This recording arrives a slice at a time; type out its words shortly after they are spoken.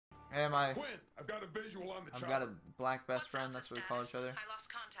Hey, Quinn, I've got a visual on the I've chopper. got a black best What's friend. Alpha That's what we call each status? other. I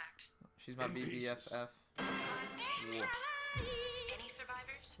lost contact. She's my In pieces. BBFF. Any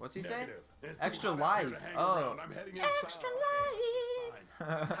survivors? What's he say? Negative. It's too Extra hot out here to life. hang Oh. around. I'm heading inside. Extra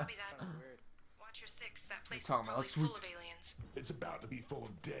life. Copy that. Watch your six. That place is talking about? probably That's full sweet. of aliens. It's about to be full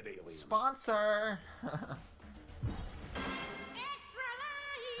of dead aliens. Sponsor. Extra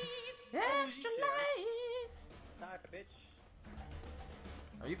life! Extra life. Hi, bitch.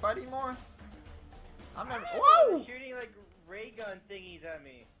 Are you fighting more? I'm never. They're Whoa! shooting like ray gun thingies at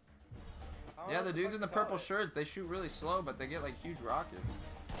me. I don't know Yeah, what the dudes fuck in the to call purple it. shirts, they shoot really slow, but they get like huge rockets.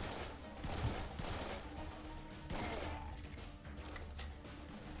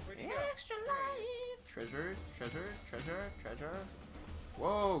 Where'd you go? Extra life. Treasure, treasure, treasure, treasure.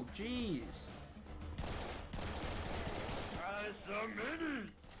 Whoa, jeez. So many.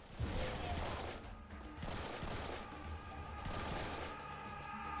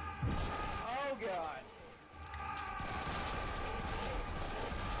 Oh god.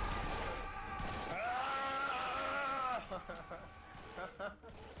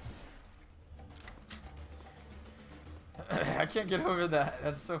 I can't get over that.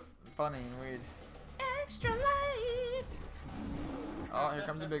 That's so funny and weird. Extra life. Oh, here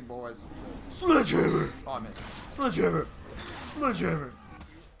comes the big boys. Sledgehammer. Oh, I missed. Sledgehammer. Sledgehammer.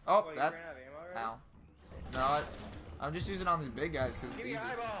 Oh, Wait, that. you ran out of ammo already? Ow. No, I'm just using it on these big guys because it's Give me easy.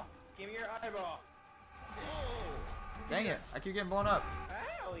 your eyeball. Give me your eyeball. Dang it! I keep getting blown up.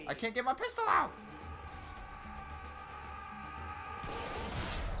 Owie. I can't get my pistol out.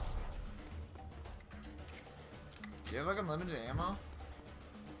 Do you have like unlimited ammo?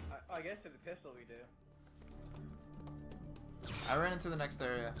 I guess for the pistol we do. I ran into the next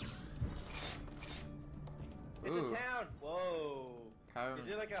area. It's Ooh. a town. Whoa. Kyron. Is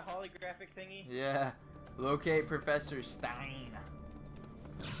it like a holographic thingy? Yeah. Locate Professor Stein.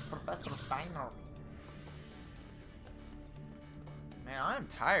 Professor Steiner. Man, I am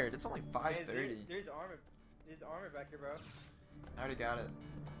tired. It's only 5:30. Hey, there's armor. There's armor back here, bro. I already got it.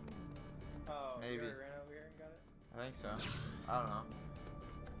 Oh, Maybe. you already ran over here and got it? I think so. I don't know.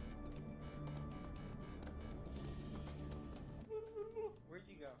 Where'd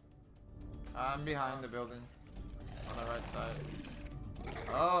you go? I'm behind the building. On the right side.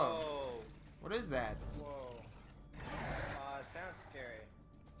 Oh. Whoa. What is that? Whoa. It sounds scary.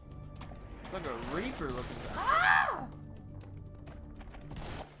 It's like a Reaper looking thing. Ah!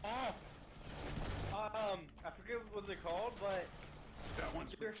 Oh! I forget what they're called, but That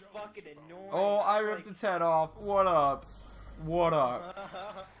one's they're for Jones. fucking annoying. Oh, I ripped its head off. What up? What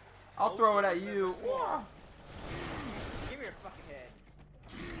up? I'll throw it at you. Whoa. Give me your fucking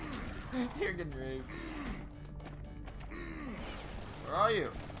head. You're getting raped. Where are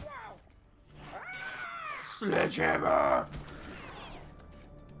you? Wow. Sledgehammer!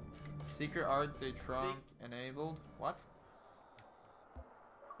 Secret art they trunk enabled. What?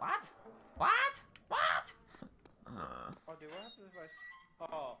 What? What? What? Oh, dude, what happens if I...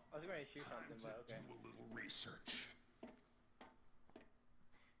 Oh, I was going to shoot something, but okay. Do a little research.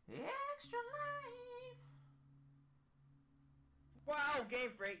 Extra life. Wow,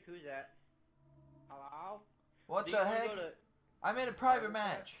 game break. Who's that? Hello? What Do the you wanna heck? go to- I made a private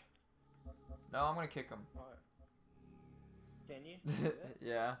match. No, I'm gonna kick him. Can you?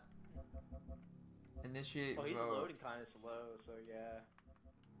 Yeah. Initiate Oh, he's vote. loading kind of slow, so yeah.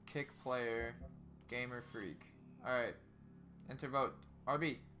 Kick player. Gamer freak. Alright. Enter vote.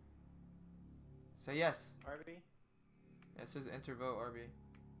 RB. Say yes. RB? It says enter vote RB.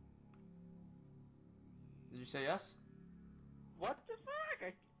 Did you say yes? What the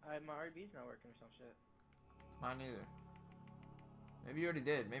fuck? My RB's not working or some shit. Mine neither. Maybe you already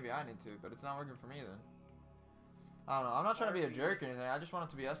did. Maybe I need to, but it's not working for me then. I don't know. I'm not trying to be a jerk or anything. I just want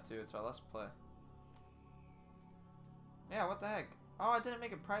it to be us two. It's our let's play. Yeah, what the heck? Oh, I didn't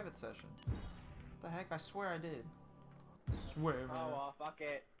make a private session. What the heck? I swear I did. Swear, man. Oh, well, fuck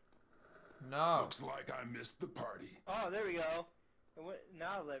it. No. Looks like I missed the party. Oh, there we go.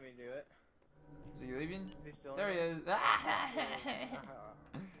 Now let me do it. Is he leaving? Is he still There he in is. there?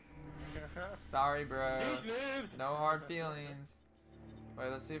 Sorry, bro. These moves! No hard feelings. Wait,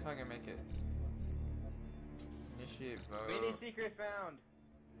 let's see if I can make it. Initiate Mini vote. secret found.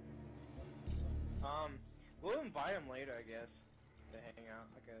 We'll invite him later, I guess, to hang out.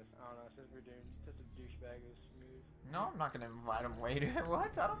 I guess I don't know. Since we're doing such a douchebag is smooth. No, I'm not gonna invite him later.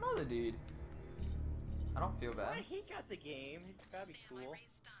 What? I don't know the dude. I don't feel Why bad. he got the game? He's gotta be Sam, I cool.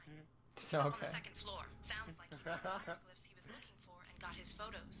 raised Stein. He's up on the Okay. second floor. Sounds like he found the hieroglyphs he was looking for and got his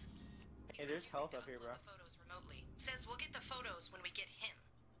photos. Hey, there's health up here, bro. The photos remotely. Says we'll get the photos when we get him.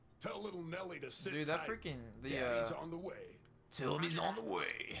 Tell little Nelly to sit Dude, that tight. freaking Daddy's on the way. Tell him he's on the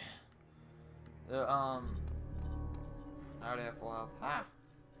way. I already have full health. Ah.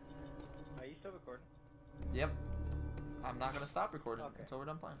 Are you still recording? Yep. I'm not gonna stop recording Okay. until we're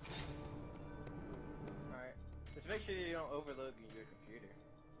done playing. Alright. Just make sure you don't overload your computer.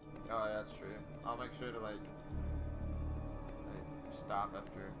 Oh, yeah, that's true. I'll make sure to like stop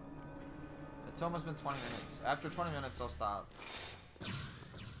after. It's almost been 20 minutes. After 20 minutes, I'll stop.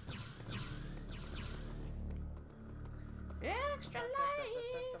 Extra life.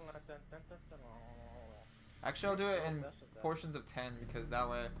 Actually, I'll do it in portions of 10 because that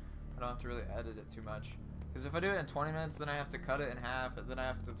way I don't have to really edit it too much. Because if I do it in 20 minutes, then I have to cut it in half, and then I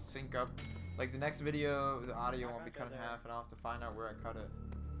have to sync up. Like the next video, the audio won't be cut in half, and I'll have to find out where I cut it.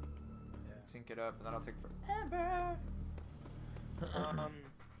 Yeah. Sync it up, and that'll take forever.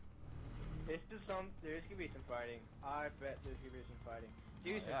 There's gonna be some fighting. I bet there's gonna be some fighting.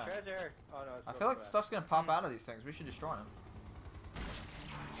 Dude, Yeah. some treasure. Oh no, it's I real feel like fast. stuff's gonna pop out of these things. We should destroy them.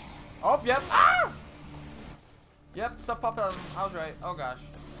 Oh, yep. Ah! Yep, stuff popped out of them. I was right. Oh gosh.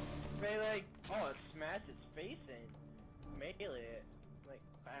 Melee. Oh, it smashed its face in. Melee it. Like,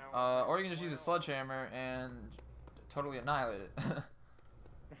 bow. Or you can just use a sledgehammer and totally annihilate it.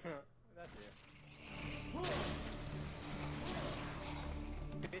 That's it.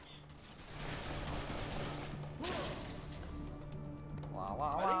 Bitch. La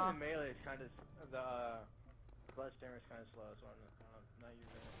la I la. think the melee is kind of the sledgehammer is kind of slow, so I'm not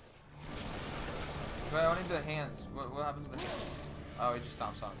using it. Wait, I need the hands. What happens to the hands? Oh, he just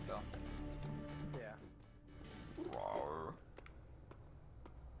stomps on it still. Yeah. Roar.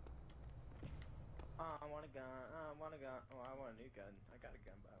 I want a gun. I want a gun. Oh, I want a new gun. I got a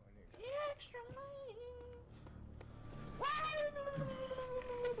gun, but I want a new gun. Extra life.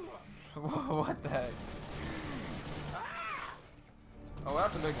 What the heck? Oh,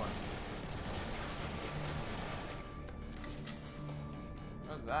 that's a big one.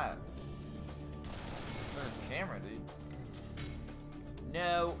 What's that? There's a camera, dude.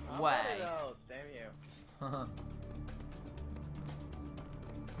 No way. Oh, damn you.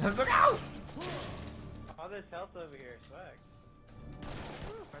 Look out! All this health over here, swag.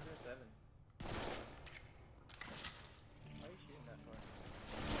 Woo, 107. Why are you shooting that for?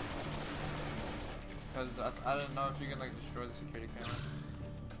 Because I don't know if you can like destroy the security camera.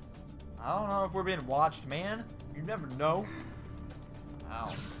 I don't know if we're being watched, man. You never know. Ow.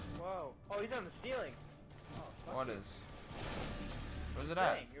 Whoa. Oh, he's on the ceiling. Oh, fuck What you. is? Where's it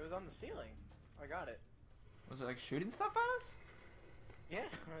at? Dang, it was on the ceiling. I got it. Was it like shooting stuff at us? Yeah,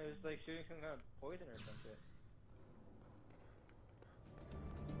 it was like shooting some kind of poison or some shit.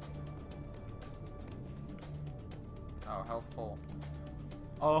 Oh, health full.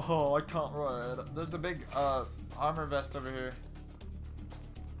 Oh, I can't run. There's the big armor vest over here.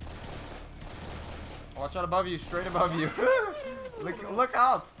 Watch out above you, straight above you. look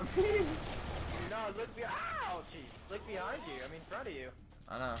up. No, look behind. Ow, jeez. Look behind you. I mean, in front of you.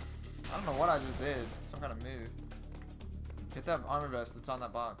 I know. I don't know what I just did. Some kind of move. Get that armor vest that's on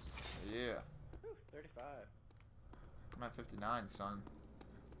that box. Yeah. Whew, 35. I'm at 59, son.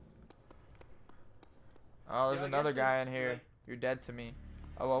 Oh, there's Yo, I another guess guy in we- here. like- You're dead to me.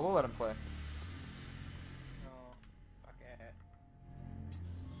 Oh, well, we'll let him play. Oh, okay.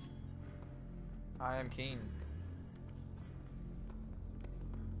 I am keen.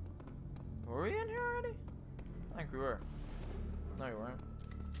 Were we in here already? I think we were. No, you weren't.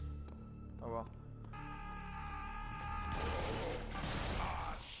 Oh, well.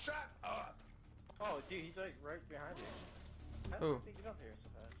 Ah, shut up! Oh, dude, he's like right behind you. How Who? did he get up here so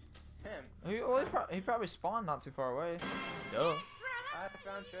fast? Him. He probably spawned not too far away. Duh. I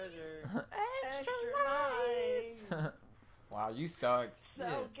found treasure. Extra Extra life. Wow, you sucked.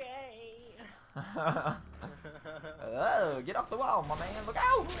 So gay. Oh, get off the wall, my man. Look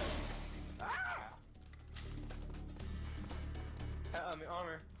out! Ah!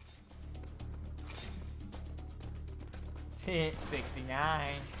 Armor.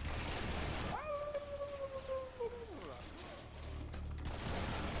 69.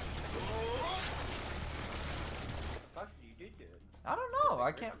 Fuck, you did good. I don't know.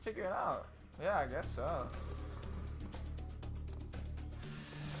 I can't figure it out. Yeah, I guess so.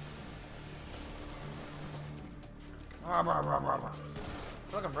 I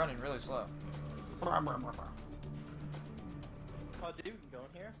feel like I'm running really slow. Oh, dude, we can go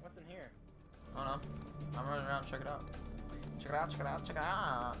in here? What's in here? I don't know. I'm running around. Check it out. Check it out. Check it out. Check it out.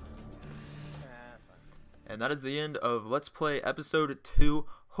 Nah, fine. And that is the end of Let's Play episode 2.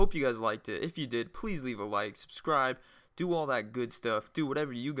 Hope you guys liked it. If you did, please leave a like, subscribe, do all that good stuff. Do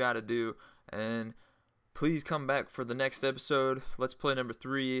whatever you gotta do. And please come back for the next episode. Let's Play number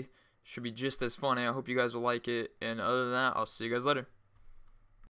 3. Should be just as funny. I hope you guys will like it. And other than that, I'll see you guys later.